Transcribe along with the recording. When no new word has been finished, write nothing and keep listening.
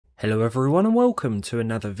Hello everyone and welcome to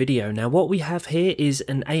another video. Now what we have here is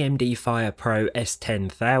an AMD FirePro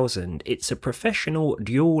S10000. It's a professional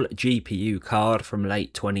dual GPU card from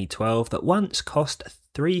late 2012 that once cost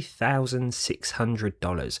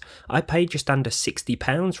 $3,600. I paid just under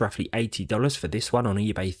 £60, roughly $80 for this one on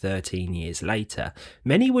eBay 13 years later.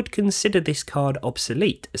 Many would consider this card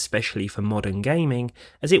obsolete, especially for modern gaming,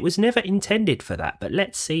 as it was never intended for that, but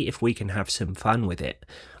let's see if we can have some fun with it.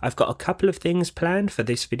 I've got a couple of things planned for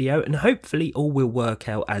this video and hopefully all will work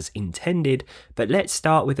out as intended, but let's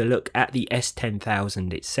start with a look at the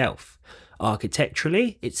S10000 itself.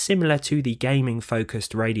 Architecturally, it's similar to the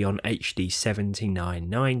gaming-focused Radeon HD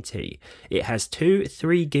 7990. It has two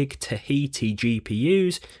 3GB Tahiti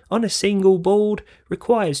GPUs on a single board,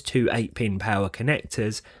 requires two 8-pin power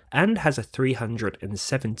connectors, and has a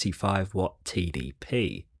 375W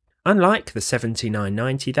TDP. Unlike the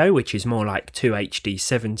 7990 though, which is more like two HD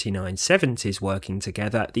 7970s working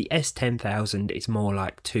together, the S10000 is more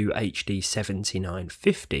like two HD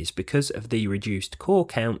 7950s because of the reduced core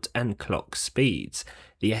count and clock speeds.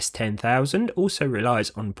 The S10000 also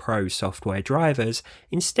relies on Pro software drivers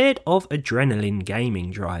instead of Adrenaline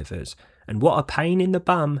gaming drivers, and what a pain in the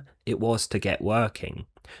bum it was to get working.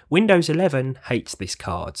 Windows 11 hates this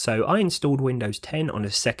card, so I installed Windows 10 on a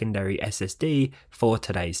secondary SSD for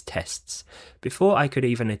today's tests. Before I could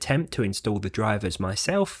even attempt to install the drivers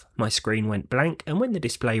myself, my screen went blank, and when the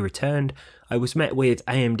display returned, I was met with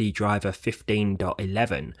AMD driver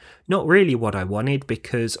 15.11. Not really what I wanted,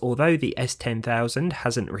 because although the S10000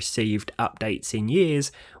 hasn't received updates in years,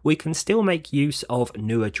 we can still make use of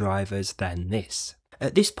newer drivers than this.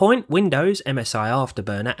 At this point, Windows, MSI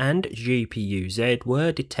Afterburner and GPU-Z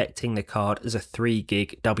were detecting the card as a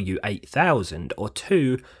 3GB W8000 or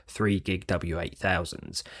two 3GB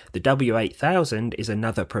W8000s. The W8000 is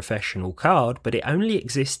another professional card, but it only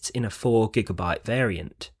exists in a 4GB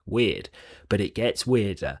variant. Weird, but it gets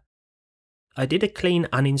weirder. I did a clean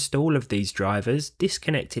uninstall of these drivers,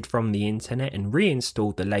 disconnected from the internet and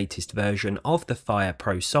reinstalled the latest version of the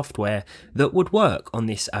FirePro software that would work on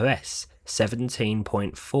this OS.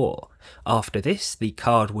 17.4. After this, the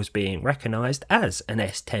card was being recognised as an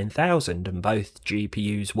S10000 and both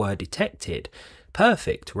GPUs were detected.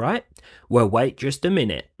 Perfect, right? Well, wait just a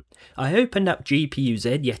minute. I opened up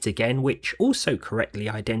GPU-Z yet again, which also correctly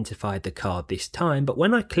identified the card this time, but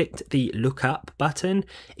when I clicked the Look Up button,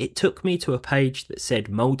 it took me to a page that said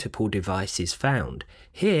multiple devices found.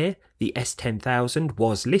 Here, the S10000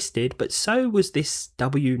 was listed, but so was this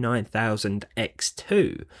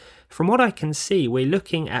W9000X2. From what I can see, we're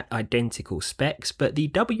looking at identical specs, but the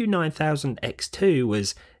W9000X2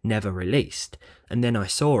 was never released. And then I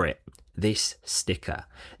saw it. This sticker.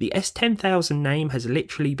 The S10000 name has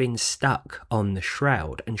literally been stuck on the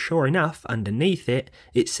shroud, and sure enough, underneath it,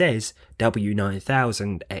 it says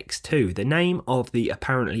W9000X2, the name of the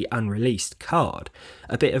apparently unreleased card.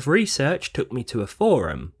 A bit of research took me to a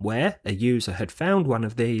forum where a user had found one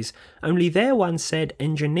of these, only their one said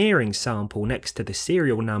engineering sample next to the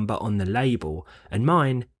serial number on the label, and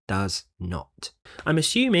mine does not. I'm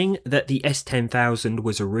assuming that the S10000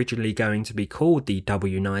 was originally going to be called the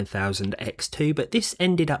W9000X2, but this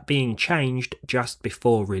ended up being changed just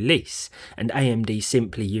before release, and AMD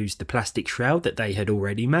simply used the plastic shroud that they had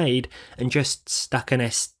already made and just stuck an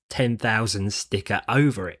S10000 sticker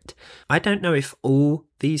over it. I don't know if all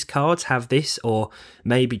these cards have this, or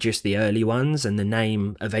maybe just the early ones and the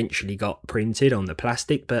name eventually got printed on the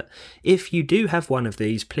plastic, but if you do have one of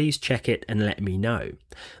these, please check it and let me know.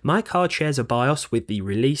 My card shares a BIOS with the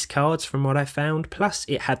release cards from what I found, plus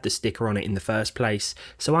it had the sticker on it in the first place,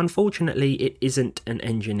 so unfortunately it isn't an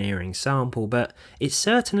engineering sample, but it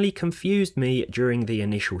certainly confused me during the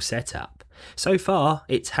initial setup. So far,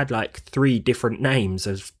 it's had like 3 different names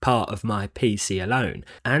as part of my PC alone,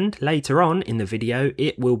 and later on in the video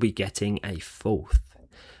it will be getting a 4th.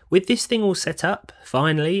 With this thing all set up,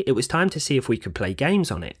 finally, it was time to see if we could play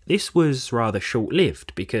games on it. This was rather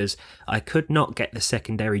short-lived because I could not get the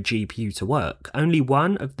secondary GPU to work. Only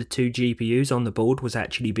one of the 2 GPUs on the board was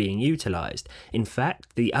actually being utilised. In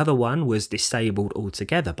fact, the other one was disabled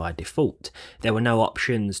altogether by default. There were no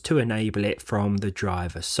options to enable it from the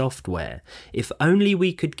driver software. If only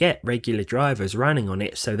we could get regular drivers running on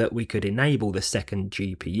it so that we could enable the second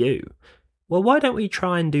GPU. Well, why don't we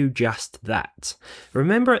try and do just that?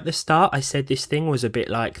 Remember at the start I said this thing was a bit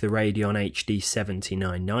like the Radeon HD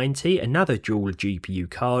 7990, another dual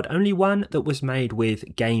GPU card, only one that was made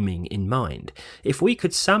with gaming in mind. If we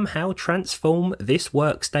could somehow transform this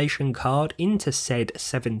workstation card into said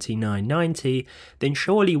 7990, then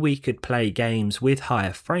surely we could play games with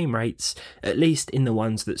higher frame rates, at least in the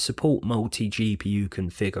ones that support multi-GPU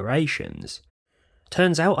configurations.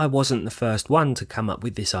 Turns out I wasn't the first one to come up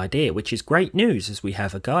with this idea, which is great news as we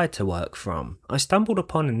have a guide to work from. I stumbled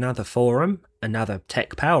upon another forum, another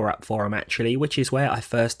tech power-up forum actually, which is where I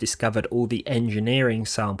first discovered all the engineering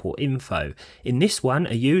sample info. In this one,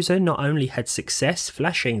 a user not only had success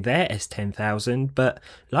flashing their S10000, but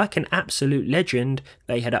like an absolute legend,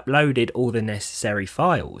 they had uploaded all the necessary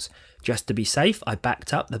files. Just to be safe, I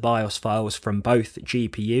backed up the BIOS files from both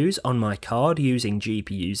GPUs on my card using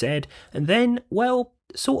GPU-Z, and then, well,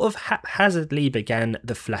 sort of haphazardly began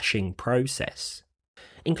the flashing process.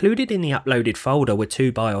 Included in the uploaded folder were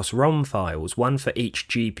two BIOS ROM files, one for each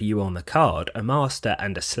GPU on the card, a master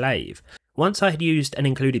and a slave. Once I had used an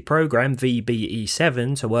included program,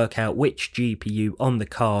 VBE7, to work out which GPU on the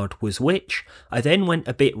card was which, I then went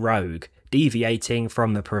a bit rogue, deviating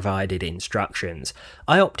from the provided instructions.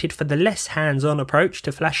 I opted for the less hands-on approach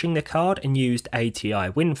to flashing the card and used ATI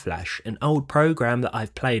WinFlash, an old program that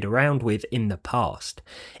I've played around with in the past.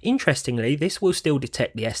 Interestingly, this will still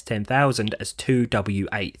detect the S10000 as two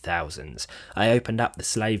W8000s. I opened up the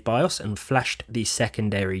slave BIOS and flashed the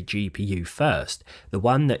secondary GPU first, the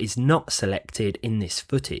one that is not selected in this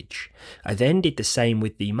footage. I then did the same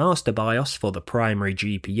with the master BIOS for the primary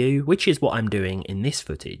GPU, which is what I'm doing in this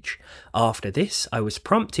footage. After this, I was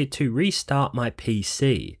prompted to restart my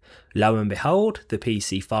PC. Lo and behold, the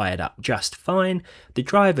PC fired up just fine, the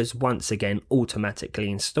drivers once again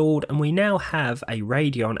automatically installed, and we now have a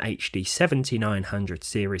Radeon HD 7900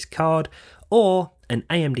 series card, or an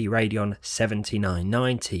AMD Radeon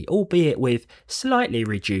 7990, albeit with slightly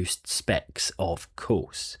reduced specs, of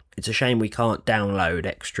course. It's a shame we can't download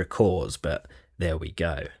extra cores, but there we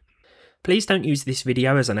go. Please don't use this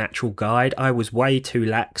video as an actual guide, I was way too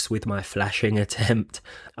lax with my flashing attempt.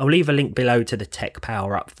 I'll leave a link below to the Tech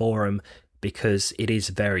Power Up forum because it is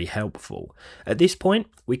very helpful. At this point,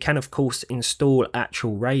 we can of course install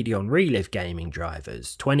actual Radeon Relive gaming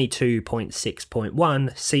drivers.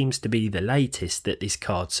 22.6.1 seems to be the latest that this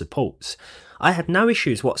card supports. I had no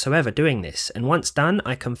issues whatsoever doing this, and once done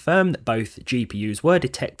I confirmed that both GPUs were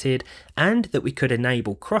detected and that we could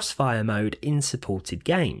enable crossfire mode in supported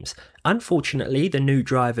games. Unfortunately, the new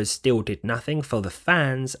drivers still did nothing for the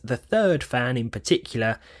fans. The third fan in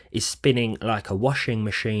particular is spinning like a washing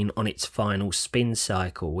machine on its final spin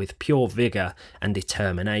cycle with pure vigour and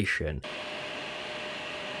determination.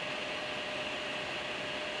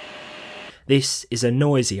 This is a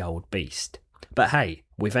noisy old beast. But hey,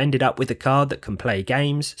 we've ended up with a card that can play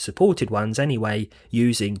games, supported ones anyway,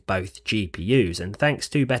 using both GPUs, and thanks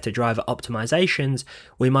to better driver optimizations,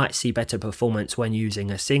 we might see better performance when using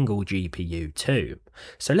a single GPU too.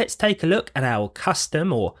 So let's take a look at our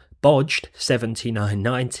custom or bodged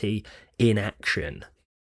 7990 in action.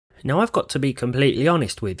 Now I've got to be completely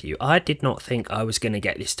honest with you, I did not think I was going to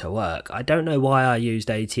get this to work. I don't know why I used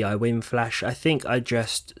ATI WinFlash, I think I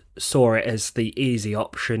just saw it as the easy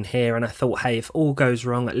option here and I thought, hey, if all goes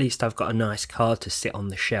wrong at least I've got a nice card to sit on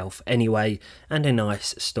the shelf anyway and a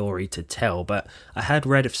nice story to tell. But I had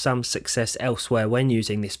read of some success elsewhere when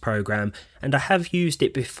using this program and I have used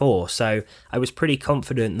it before, so I was pretty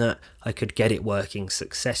confident that I could get it working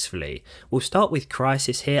successfully. We'll start with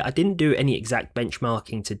Crysis here. I didn't do any exact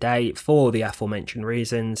benchmarking today for the aforementioned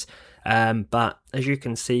reasons, but as you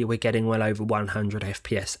can see we're getting well over 100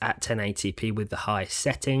 FPS at 1080p with the high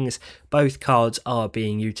settings. Both cards are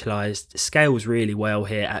being utilised, scales really well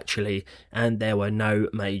here actually, and there were no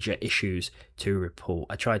major issues to report.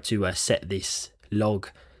 I tried to set this log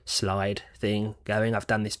slide thing going. I've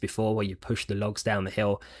done this before where you push the logs down the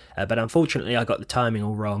hill, but unfortunately I got the timing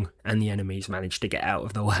all wrong and the enemies managed to get out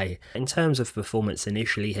of the way. In terms of performance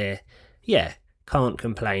initially here, yeah, can't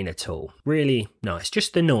complain at all. Really nice.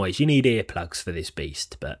 Just the noise. You need earplugs for this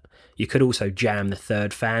beast, but you could also jam the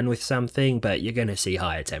third fan with something, but you're going to see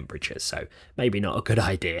higher temperatures, so maybe not a good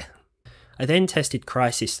idea. I then tested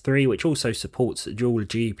Crysis 3, which also supports dual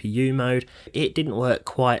GPU mode. It didn't work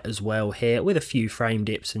quite as well here, with a few frame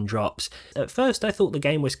dips and drops. At first I thought the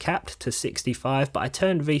game was capped to 65, but I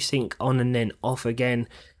turned VSync on and then off again,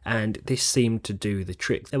 and this seemed to do the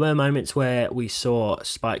trick. There were moments where we saw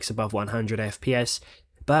spikes above 100 FPS,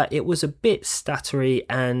 but it was a bit stuttery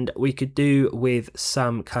and we could do with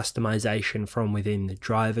some customization from within the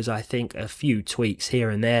drivers. I think a few tweaks here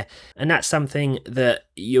and there, and that's something that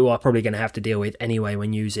you are probably going to have to deal with anyway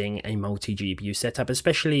when using a multi-GPU setup,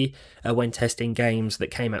 especially when testing games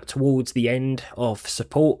that came out towards the end of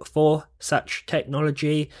support for such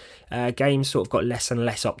technology. Games sort of got less and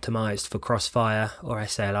less optimized for Crossfire or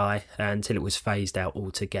SLI until it was phased out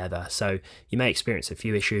altogether, so you may experience a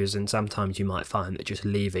few issues and sometimes you might find that just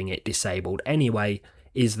leaving it disabled anyway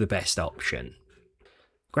is the best option.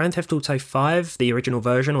 Grand Theft Auto 5, the original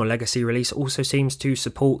version or legacy release, also seems to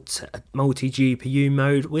support multi-GPU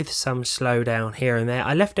mode with some slowdown here and there.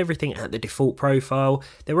 I left everything at the default profile.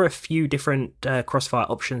 There were a few different crossfire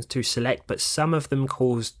options to select, but some of them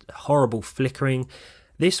caused horrible flickering.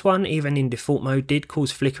 This one, even in default mode, did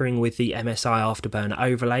cause flickering with the MSI Afterburner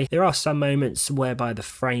overlay. There are some moments whereby the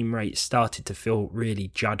frame rate started to feel really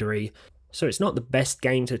juddery. So it's not the best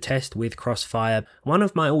game to test with Crossfire. One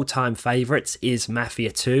of my all-time favourites is Mafia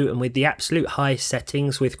 2, and with the absolute high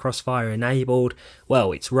settings with Crossfire enabled,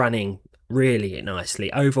 well, it's running really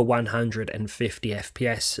nicely, over 150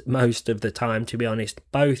 FPS most of the time, to be honest.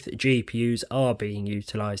 Both GPUs are being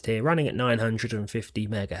utilised here, running at 950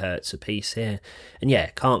 MHz a piece here, and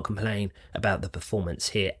yeah, can't complain about the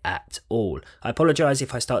performance here at all. I apologise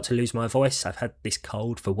if I start to lose my voice. I've had this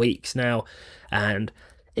cold for weeks now, and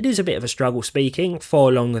it is a bit of a struggle speaking for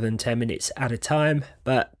longer than 10 minutes at a time,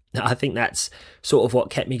 but I think that's sort of what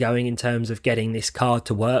kept me going in terms of getting this card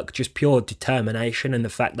to work, just pure determination and the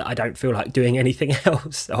fact that I don't feel like doing anything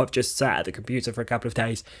else. So I've just sat at the computer for a couple of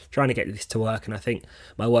days trying to get this to work, and I think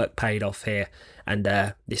my work paid off here, and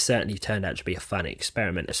this certainly turned out to be a fun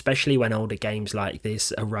experiment, especially when older games like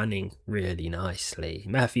this are running really nicely.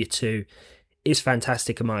 Mafia 2 is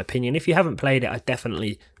fantastic in my opinion. If you haven't played it, I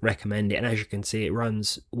definitely recommend it, and as you can see, it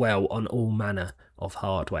runs well on all manner of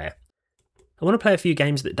hardware. I want to play a few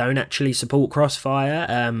games that don't actually support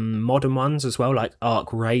Crossfire, modern ones as well, like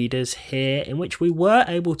Ark Raiders here, in which we were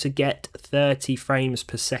able to get 30 frames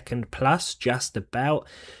per second plus, just about.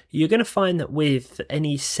 You're going to find that with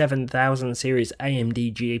any 7000 series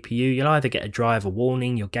AMD GPU, you'll either get a driver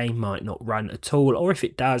warning, your game might not run at all, or if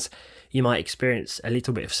it does, you might experience a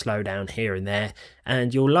little bit of slowdown here and there,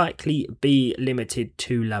 and you'll likely be limited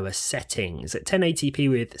to lower settings. At 1080p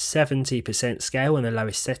with 70% scale and the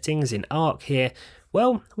lowest settings in Ark here,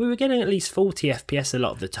 well, we were getting at least 40 FPS a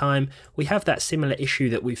lot of the time. We have that similar issue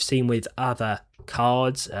that we've seen with other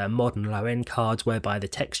cards, modern low-end cards, whereby the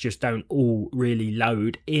textures don't all really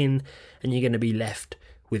load in, and you're going to be left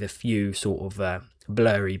with a few sort of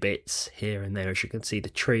blurry bits here and there. As you can see, the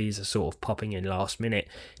trees are sort of popping in last minute.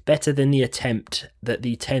 Better than the attempt that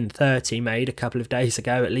the 1030 made a couple of days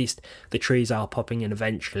ago. At least the trees are popping in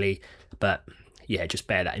eventually, but yeah, just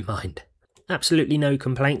bear that in mind. Absolutely no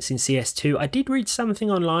complaints in CS2. I did read something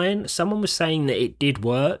online. Someone was saying that it did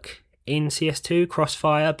work in CS2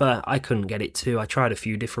 Crossfire, but I couldn't get it to. I tried a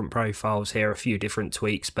few different profiles here, a few different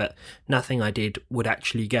tweaks, but nothing I did would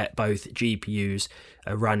actually get both GPUs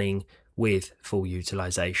running with full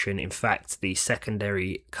utilization. In fact, the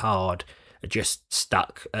secondary card just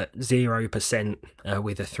stuck at 0%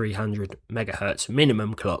 with a 300 MHz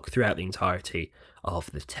minimum clock throughout the entirety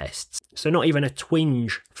of the tests. So not even a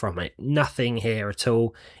twinge from it, nothing here at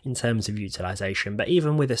all in terms of utilization. But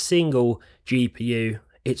even with a single GPU,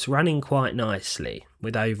 it's running quite nicely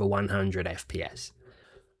with over 100 FPS.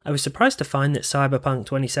 I was surprised to find that Cyberpunk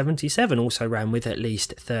 2077 also ran with at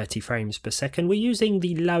least 30 frames per second. We're using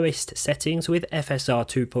the lowest settings with FSR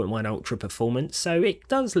 2.1 Ultra Performance, so it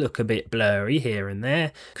does look a bit blurry here and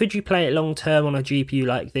there. Could you play it long term on a GPU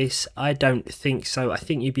like this? I don't think so. I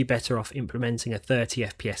think you'd be better off implementing a 30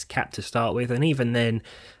 FPS cap to start with, and even then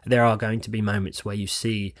there are going to be moments where you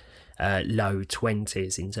see low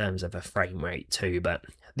 20s in terms of a frame rate too, but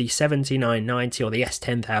the 7990 or the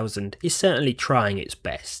S10000 is certainly trying its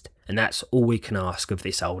best, and that's all we can ask of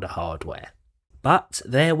this older hardware. But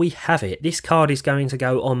there we have it. This card is going to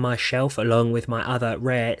go on my shelf along with my other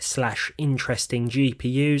rare / interesting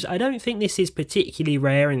GPUs. I don't think this is particularly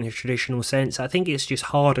rare in the traditional sense. I think it's just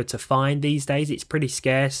harder to find these days. It's pretty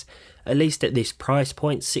scarce, at least at this price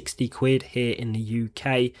point, 60 quid here in the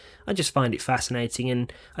UK. I just find it fascinating,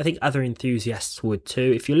 and I think other enthusiasts would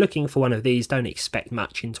too. If you're looking for one of these, don't expect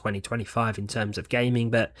much in 2025 in terms of gaming,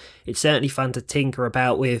 but it's certainly fun to tinker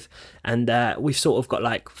about with, and we've sort of got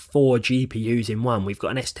like 4 GPUs in one. We've got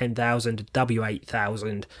an S10000, a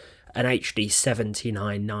W8000, an HD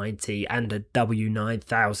 7990 and a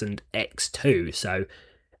W9000X2, so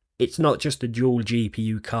it's not just a dual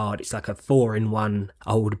GPU card, it's like a 4-in-1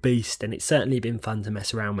 old beast, and it's certainly been fun to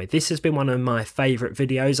mess around with. This has been one of my favourite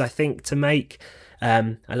videos, I think, to make.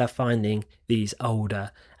 I love finding these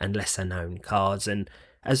older and lesser known cards, and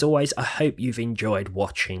as always, I hope you've enjoyed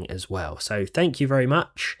watching as well. So thank you very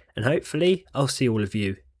much, and hopefully I'll see all of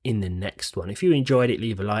you in the next one. If you enjoyed it,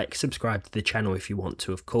 leave a like, subscribe to the channel if you want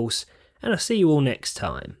to, of course, and I'll see you all next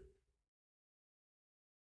time.